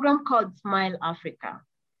program called Smile Africa.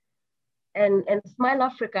 And Smile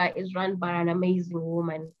Africa is run by an amazing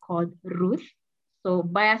woman called Ruth. So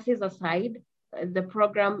biases aside, the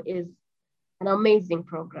program is an amazing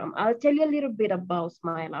program. I'll tell you a little bit about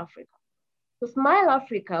Smile Africa. So Smile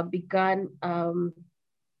Africa began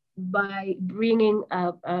by bringing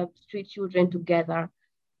street children together.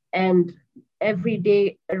 And every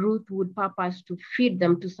day, Ruth would purpose to feed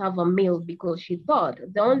them, to serve a meal, because she thought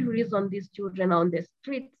the only reason these children are on the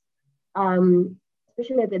streets,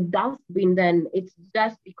 especially the dustbin, then it's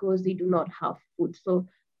just because they do not have food. So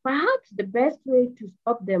perhaps the best way to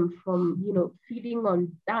stop them from, feeding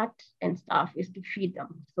on that and stuff is to feed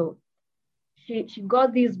them. So she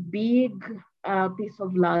got this big piece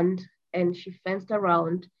of land, and she fenced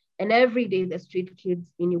around. And every day the street kids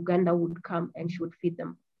in Uganda would come and she would feed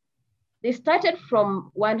them. They started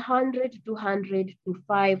from 100, 200 to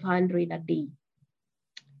 500 a day.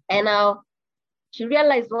 And now she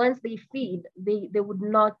realized once they feed, they would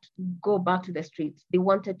not go back to the streets. They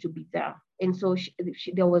wanted to be there. And so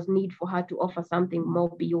there was need for her to offer something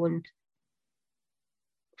more beyond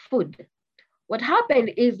food. What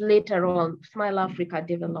happened is later on, Smile Africa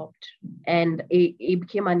developed and it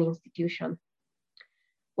became an institution.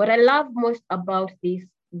 What I love most about this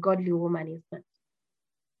godly woman is that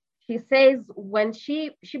she says when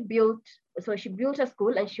she built a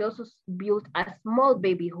school, and she also built a small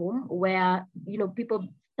baby home where, people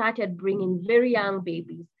started bringing very young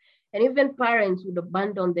babies, and even parents would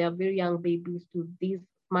abandon their very young babies to this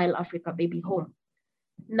Smile Africa baby home.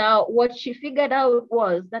 Now, what she figured out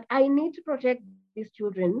was that I need to protect these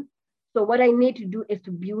children. So what I need to do is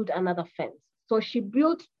to build another fence. So she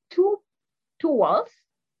built two walls.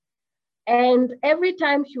 And every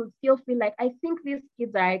time she would still feel like, I think these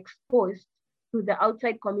kids are exposed to the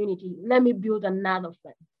outside community, let me build another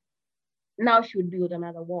fence. Now she would build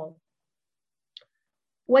another wall.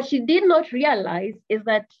 What she did not realize is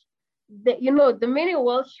that the many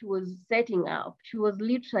walls she was setting up, she was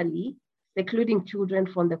literally secluding children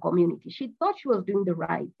from the community. She thought she was doing the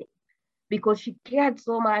right thing because she cared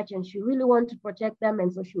so much and she really wanted to protect them.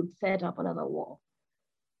 And so she would set up another wall.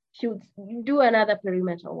 She would do another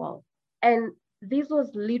perimeter wall. And this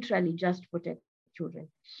was literally just to protect children.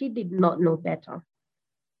 She did not know better.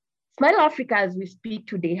 Smile Africa, as we speak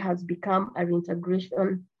today, has become a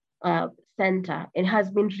reintegration center and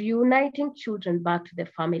has been reuniting children back to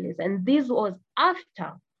their families. And this was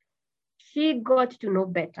after she got to know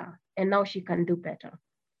better, and now she can do better.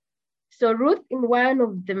 So Ruth, in one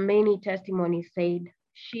of the many testimonies, said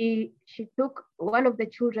she took one of the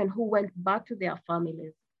children who went back to their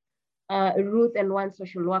families. Ruth and one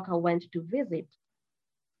social worker went to visit.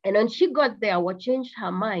 And when she got there, what changed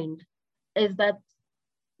her mind is that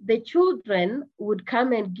the children would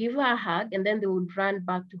come and give her a hug, and then they would run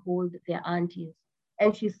back to hold their aunties.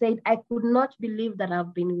 And she said, I could not believe that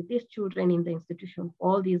I've been with these children in the institution for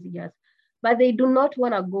all these years, but they do not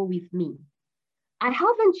want to go with me. I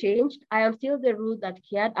haven't changed. I am still the Ruth that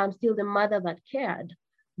cared. I'm still the mother that cared.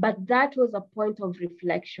 But that was a point of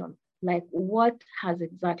reflection. Like, what has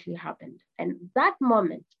exactly happened? And that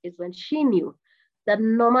moment is when she knew that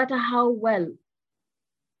no matter how well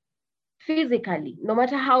physically, no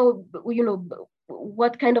matter how,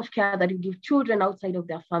 what kind of care that you give children outside of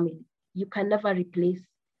their family, you can never replace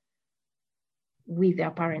with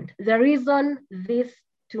their parent. The reason this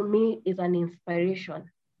to me is an inspiration,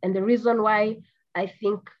 and the reason why I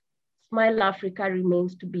think Smile Africa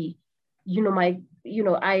remains to be, I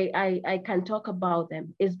can talk about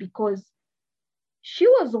them, is because she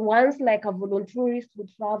was once like a voluntarist who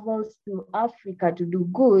travels to Africa to do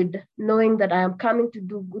good, knowing that I am coming to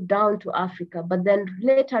do good down to Africa, but then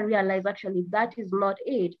later realized actually that is not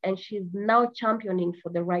it. And she's now championing for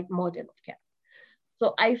the right model of care.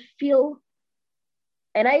 So I feel,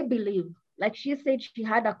 and I believe, like she said, she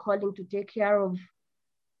had a calling to take care of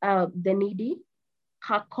the needy.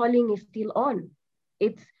 Her calling is still on.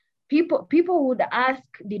 It's people would ask,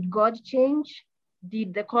 did God change?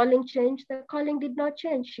 Did the calling change? The calling did not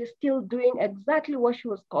change. She's still doing exactly what she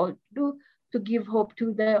was called to do, to give hope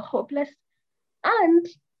to the hopeless. And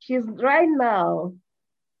she's right now,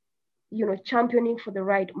 championing for the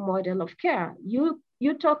right model of care. You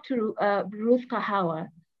talk to Ruth Kahawa.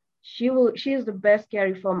 She is the best care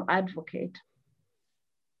reform advocate.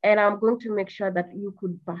 And I'm going to make sure that you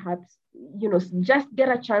could perhaps, just get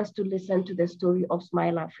a chance to listen to the story of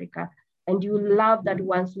Smile Africa. And you love that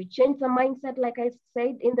once we change the mindset, like I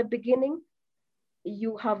said in the beginning,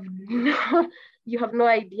 you have no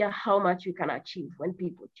idea how much you can achieve when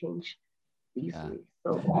people change these ways.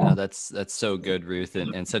 So no, that's so good, Ruth,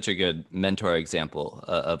 and such a good mentor example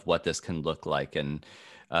of what this can look like. And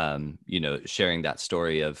sharing that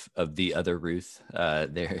story of the other Ruth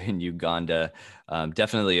there in Uganda,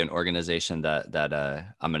 definitely an organization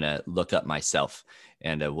that I'm going to look up myself,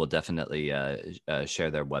 and we'll definitely share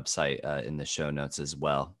their website in the show notes as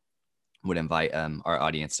well. Would invite our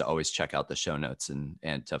audience to always check out the show notes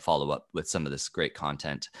and to follow up with some of this great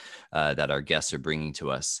content that our guests are bringing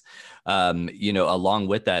to us. Along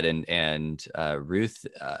with that, and Ruth,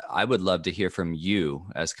 I would love to hear from you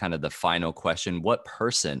as kind of the final question. What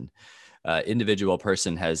individual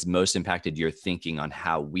person has most impacted your thinking on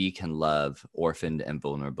how we can love orphaned and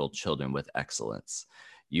vulnerable children with excellence?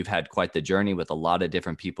 You've had quite the journey with a lot of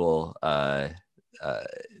different people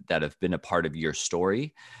that have been a part of your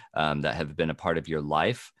story, that have been a part of your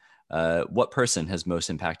life. What person has most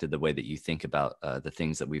impacted the way that you think about the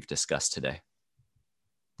things that we've discussed today?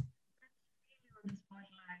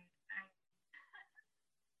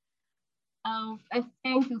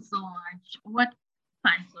 Thank you so much. What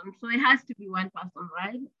person? So it has to be one person,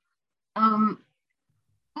 right? I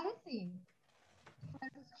think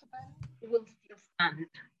it will still stand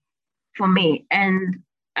for me. And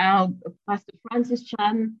Pastor Francis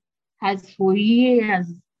Chan has for years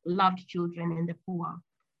loved children and the poor.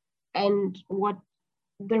 And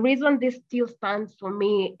the reason this still stands for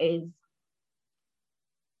me is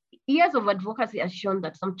years of advocacy has shown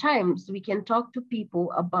that sometimes we can talk to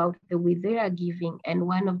people about the way they are giving, and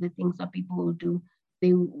one of the things that people will do,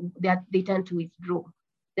 they tend to withdraw.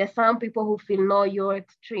 There's some people who feel, no, you're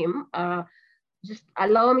extreme. Just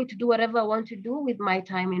allow me to do whatever I want to do with my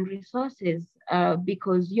time and resources,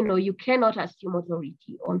 because you cannot assume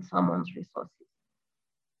authority on someone's resources.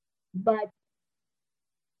 But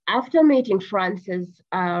after meeting Francis,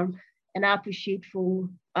 and I appreciate for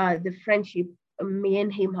the friendship me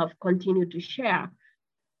and him have continued to share,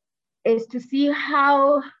 is to see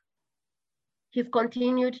how he's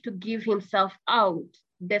continued to give himself out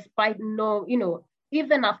despite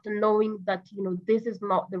even after knowing that this is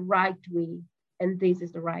not the right way and this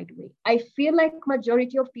is the right way. I feel like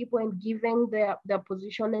majority of people, in giving their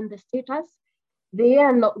position and the status, they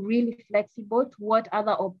are not really flexible to what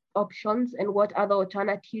other options and what other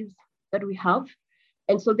alternatives that we have.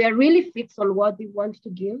 And so they're really fixed on what they want to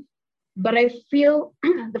give. But I feel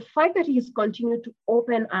the fact that he's continued to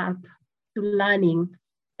open up to learning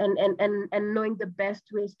and knowing the best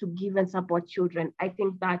ways to give and support children, I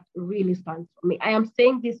think that really stands for me. I am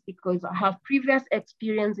saying this because I have previous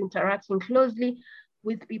experience interacting closely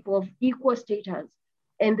with people of equal status,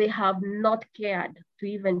 and they have not cared to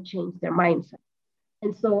even change their mindset.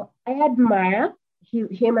 And so I admire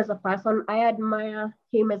him as a person. I admire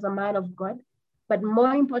him as a man of God. But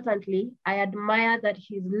more importantly, I admire that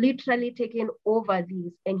he's literally taken over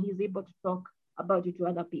this and he's able to talk about it to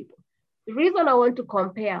other people. The reason I want to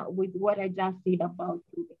compare with what I just said about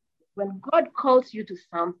when God calls you to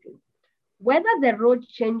something, whether the road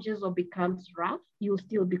changes or becomes rough, you'll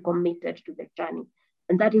still be committed to the journey.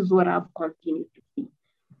 And that is what I've continued to see.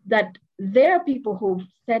 That there are people who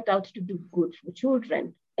set out to do good for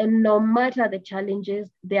children, and no matter the challenges,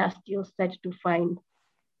 they are still set to find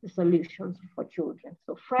the solutions for children.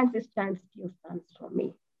 So Francis Chan still stands for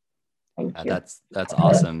me. Thank you. That's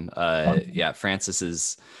awesome. Francis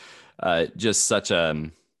is just such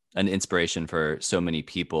an inspiration for so many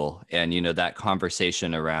people. And, that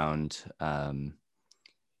conversation around,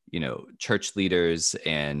 church leaders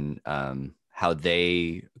and how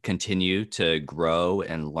they continue to grow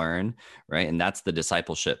and learn, right? And that's the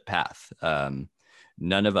discipleship path.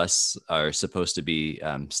 none of us are supposed to be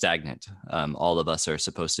stagnant. All of us are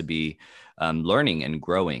supposed to be learning and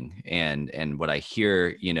growing. And what I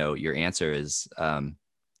hear, your answer is, and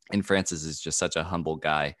Francis is just such a humble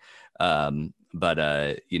guy.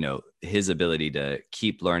 But his ability to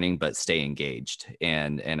keep learning, but stay engaged.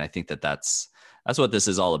 And I think that's what this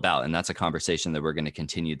is all about. And that's a conversation that we're going to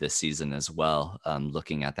continue this season as well,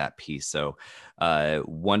 looking at that piece. So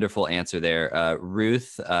wonderful answer there.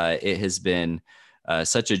 Ruth, it has been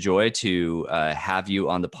such a joy to have you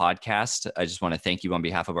on the podcast. I just want to thank you on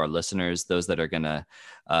behalf of our listeners, those that are going to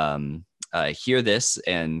hear this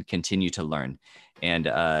and continue to learn. And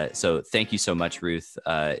so thank you so much, Ruth.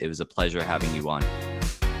 It was a pleasure having you on.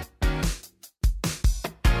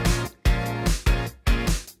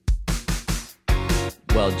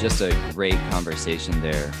 Well, just a great conversation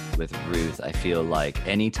there with Ruth. I feel like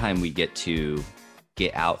anytime we get to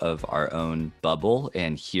get out of our own bubble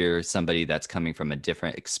and hear somebody that's coming from a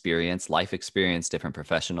different experience, life experience, different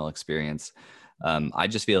professional experience, I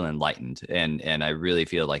just feel enlightened. And I really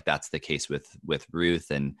feel like that's the case with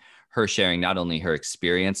Ruth, and her sharing not only her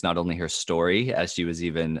experience, not only her story, as she was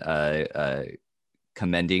even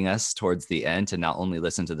commending us towards the end to not only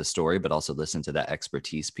listen to the story, but also listen to that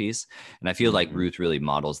expertise piece. And I feel like Ruth really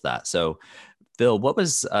models that. So Phil, what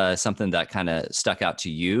was something that kind of stuck out to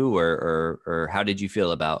you, or how did you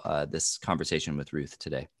feel about this conversation with Ruth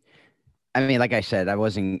today? I mean, like I said, I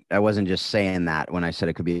wasn't just saying that when I said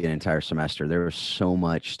it could be an entire semester. There was so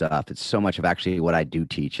much stuff. It's so much of actually what I do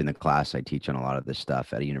teach in the class. I teach on a lot of this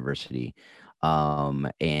stuff at a university.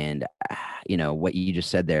 And what you just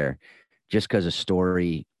said there, just because a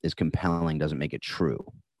story is compelling doesn't make it true,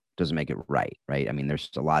 doesn't make it right. I mean, there's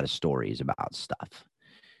a lot of stories about stuff.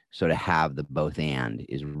 So to have the both and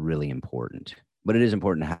is really important. But it is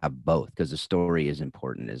important to have both because the story is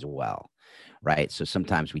important as well. Right. So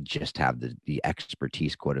sometimes we just have the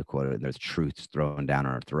expertise, quote unquote, and there's truths thrown down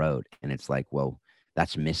our throat. And it's like, well,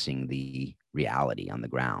 that's missing the reality on the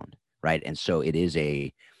ground. Right. And so it is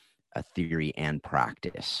a theory and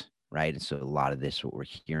practice. Right. And so a lot of this, what we're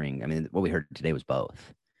hearing, I mean, what we heard today was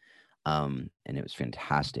both. And it was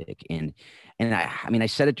fantastic. And I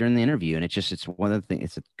said it during the interview, and it's one of the things,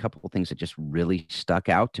 it's a couple of things that just really stuck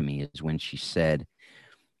out to me is when she said,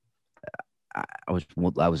 I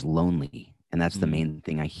was lonely. And that's the main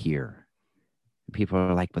thing I hear. People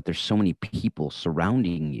are like, but there's so many people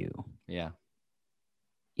surrounding you. Yeah.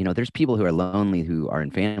 There's people who are lonely who are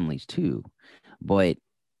in families too, but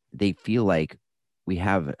they feel like we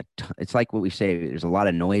have, it's like what we say, there's a lot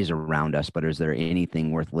of noise around us, but is there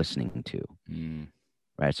anything worth listening to?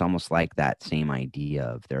 Right. It's almost like that same idea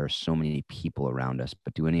of there are so many people around us,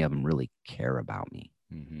 but do any of them really care about me?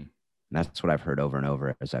 And that's what I've heard over and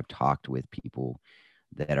over as I've talked with people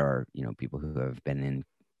that are, people who have been in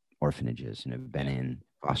orphanages and have been in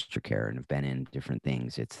foster care and have been in different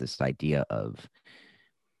things. It's this idea of,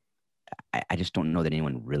 I just don't know that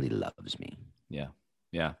anyone really loves me. Yeah.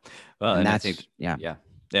 Yeah. Well, and that's, I think, yeah.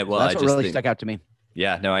 Well, so that's what really stuck out to me.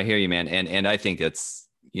 Yeah, no, I hear you, man. And I think it's,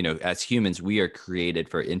 as humans, we are created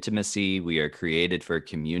for intimacy. We are created for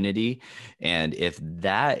community. And if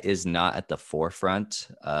that is not at the forefront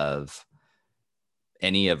of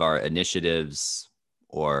any of our initiatives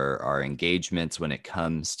or our engagements when it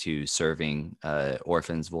comes to serving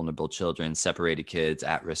orphans, vulnerable children, separated kids,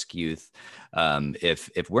 at-risk youth,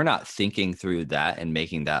 if we're not thinking through that and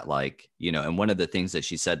making that and one of the things that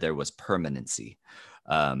she said there was permanency.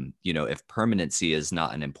 If permanency is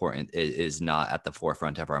not is not at the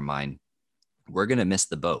forefront of our mind, we're going to miss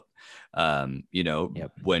the boat.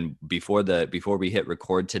 When before we hit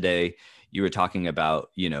record today, you were talking about,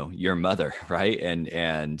 your mother, right?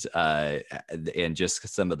 And just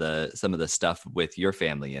some of the stuff with your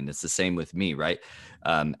family. And it's the same with me, right?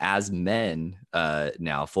 As men,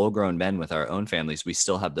 now full grown men with our own families, we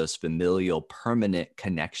still have those familial permanent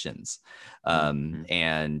connections.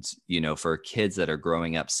 And, for kids that are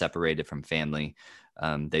growing up separated from family,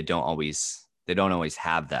 they don't always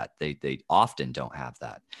have that. They often don't have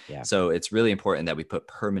that. Yeah. So it's really important that we put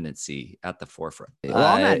permanency at the forefront. Well,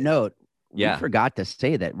 on that note, we forgot to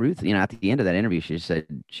say that Ruth, at the end of that interview, she said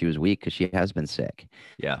she was weak because she has been sick.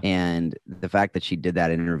 Yeah. And the fact that she did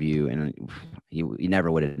that interview, and you never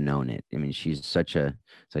would have known it. I mean, she's such as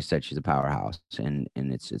I said, she's a powerhouse, and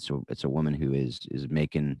it's a woman who is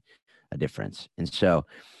making a difference. And so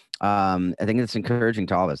I think it's encouraging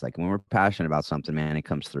to all of us. Like when we're passionate about something, man, it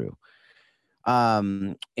comes through.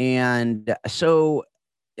 And so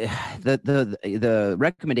the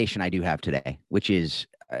recommendation I do have today, which is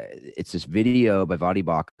it's this video by Vadi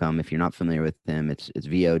Bakum. If you're not familiar with him, it's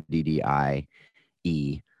VODDIE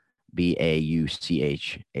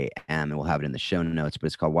Baucham, and we'll have it in the show notes, but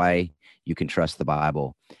it's called Why You Can Trust the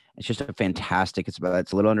Bible. It's just a fantastic, it's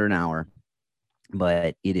a little under an hour,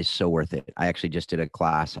 but it is so worth it. I actually just did a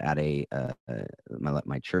class at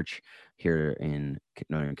my church here in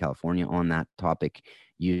Northern California on that topic,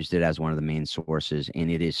 used it as one of the main sources.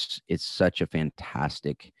 And it's such a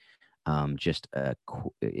fantastic,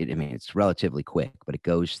 it's relatively quick, but it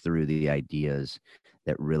goes through the ideas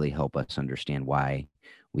that really help us understand why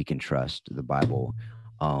we can trust the Bible,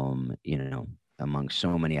 among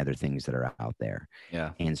so many other things that are out there.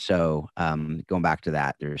 Yeah. And so going back to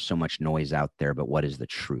that, there's so much noise out there, but what is the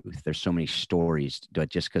truth? There's so many stories, but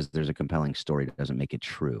just because there's a compelling story doesn't make it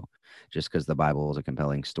true. Just because the Bible is a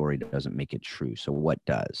compelling story doesn't make it true. So what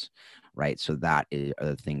does, right? So are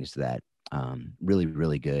the things that really,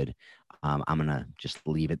 really good. I'm going to just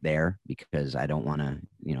leave it there because I don't want to,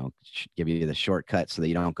 give you the shortcut so that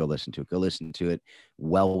you don't go listen to it. Go listen to it.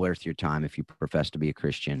 Well worth your time if you profess to be a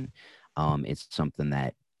Christian. It's something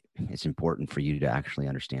that it's important for you to actually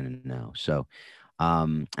understand and know. So,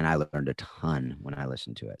 and I learned a ton when I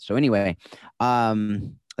listened to it. So anyway,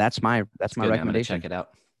 that's my recommendation. I'm going to check it out.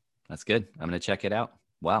 That's good. I'm going to check it out.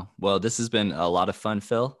 Wow. Well, this has been a lot of fun,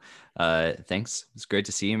 Phil. Thanks. It's great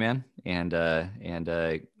to see you, man. And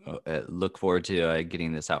look forward to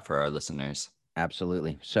getting this out for our listeners.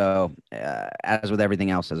 Absolutely. So as with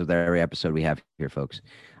everything else, as with every episode we have here, folks,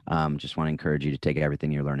 just want to encourage you to take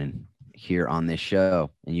everything you're learning here on this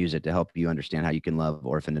show and use it to help you understand how you can love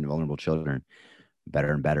orphaned and vulnerable children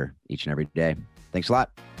better and better each and every day. Thanks a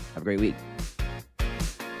lot. Have a great week.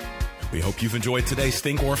 We hope you've enjoyed today's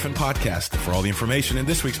Think Orphan podcast. For all the information in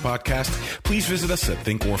this week's podcast, please visit us at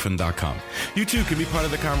thinkorphan.com. You too can be part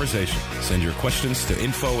of the conversation. Send your questions to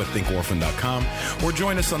info@thinkorphan.com or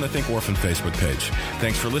join us on the Think Orphan Facebook page.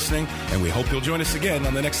 Thanks for listening, and we hope you'll join us again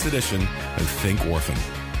on the next edition of Think Orphan.